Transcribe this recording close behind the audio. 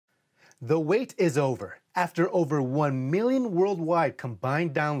The wait is over. After over 1 million worldwide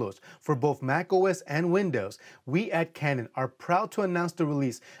combined downloads for both macOS and Windows, we at Canon are proud to announce the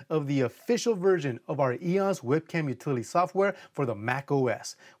release of the official version of our EOS Webcam Utility software for the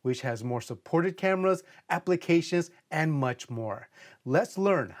macOS, which has more supported cameras, applications, and much more. Let's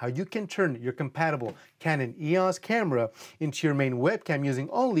learn how you can turn your compatible Canon EOS camera into your main webcam using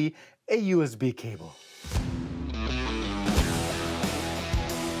only a USB cable.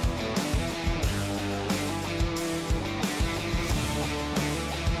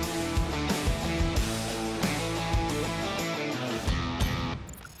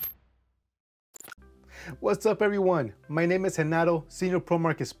 What's up everyone? My name is Genaro, Senior Pro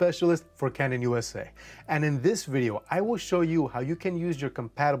Market Specialist for Canon USA. And in this video, I will show you how you can use your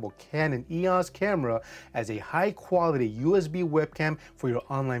compatible Canon EOS camera as a high quality USB webcam for your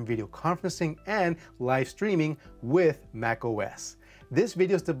online video conferencing and live streaming with macOS. This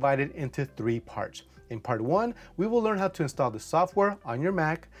video is divided into 3 parts. In part 1, we will learn how to install the software on your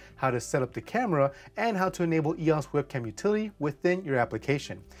Mac, how to set up the camera, and how to enable EOS Webcam Utility within your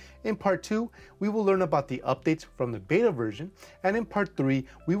application. In part 2, we will learn about the updates from the beta version, and in part 3,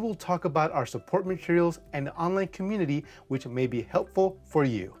 we will talk about our support materials and the online community which may be helpful for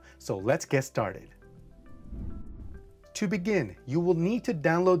you. So let's get started. To begin, you will need to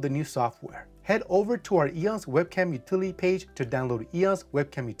download the new software. Head over to our EOS Webcam Utility page to download EOS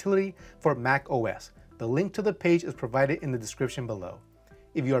Webcam Utility for Mac OS. The link to the page is provided in the description below.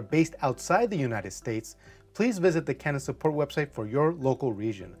 If you are based outside the United States, please visit the Canon support website for your local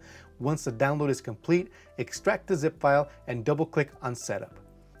region. Once the download is complete, extract the zip file and double-click on Setup.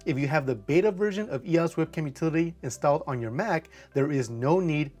 If you have the beta version of EOS Webcam Utility installed on your Mac, there is no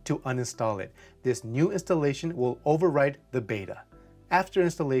need to uninstall it. This new installation will override the beta. After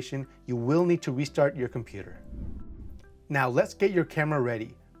installation, you will need to restart your computer. Now let's get your camera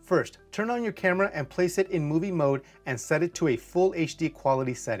ready. First, turn on your camera and place it in movie mode and set it to a full HD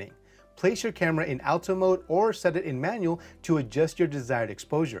quality setting. Place your camera in auto mode or set it in manual to adjust your desired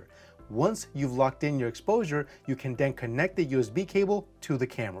exposure. Once you've locked in your exposure, you can then connect the USB cable to the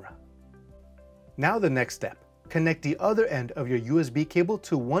camera. Now the next step. Connect the other end of your USB cable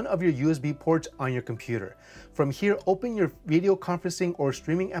to one of your USB ports on your computer. From here, open your video conferencing or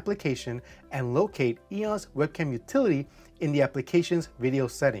streaming application and locate EOS Webcam Utility in the application's video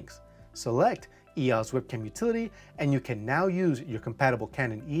settings. Select EOS Webcam Utility and you can now use your compatible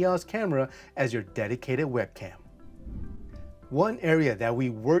Canon EOS camera as your dedicated webcam. One area that we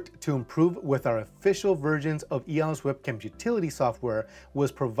worked to improve with our official versions of EOS Webcam Utility software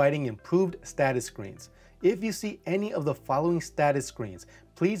was providing improved status screens. If you see any of the following status screens,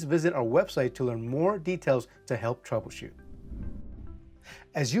 please visit our website to learn more details to help troubleshoot.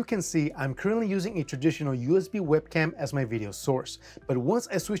 As you can see, I'm currently using a traditional USB webcam as my video source, but once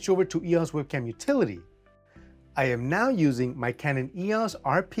I switch over to EOS Webcam Utility, I am now using my Canon EOS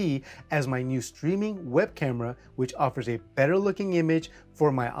RP as my new streaming web camera, which offers a better looking image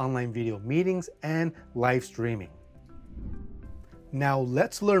for my online video meetings and live streaming. Now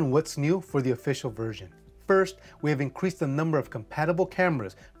let's learn what's new for the official version. First, we have increased the number of compatible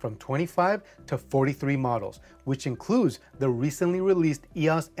cameras from 25 to 43 models, which includes the recently released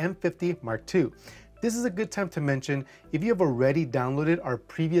EOS M50 Mark II. This is a good time to mention, if you have already downloaded our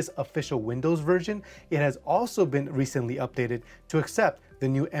previous official Windows version, it has also been recently updated to accept the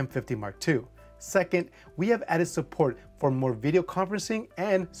new M50 Mark II. Second, we have added support for more video conferencing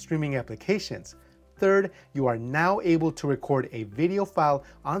and streaming applications. Third, you are now able to record a video file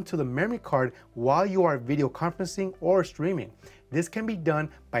onto the memory card while you are video conferencing or streaming. This can be done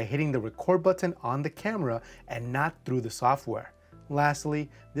by hitting the record button on the camera and not through the software.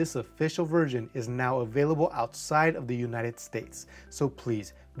 Lastly, this official version is now available outside of the United States, so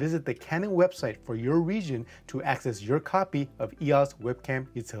please visit the Canon website for your region to access your copy of EOS Webcam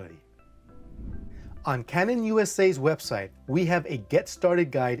Utility. On Canon USA's website, we have a Get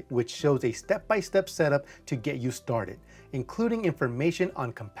Started guide which shows a step-by-step setup to get you started, including information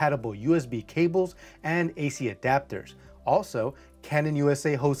on compatible USB cables and AC adapters. Also, Canon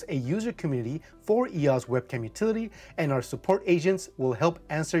USA hosts a user community for EOS Webcam Utility, and our support agents will help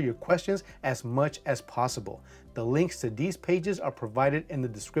answer your questions as much as possible. The links to these pages are provided in the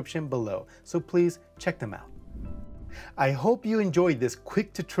description below, so please check them out. I hope you enjoyed this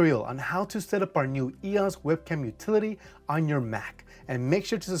quick tutorial on how to set up our new EOS Webcam Utility on your Mac, and make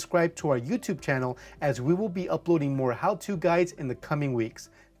sure to subscribe to our YouTube channel as we will be uploading more how-to guides in the coming weeks.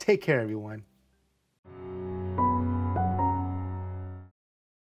 Take care everyone.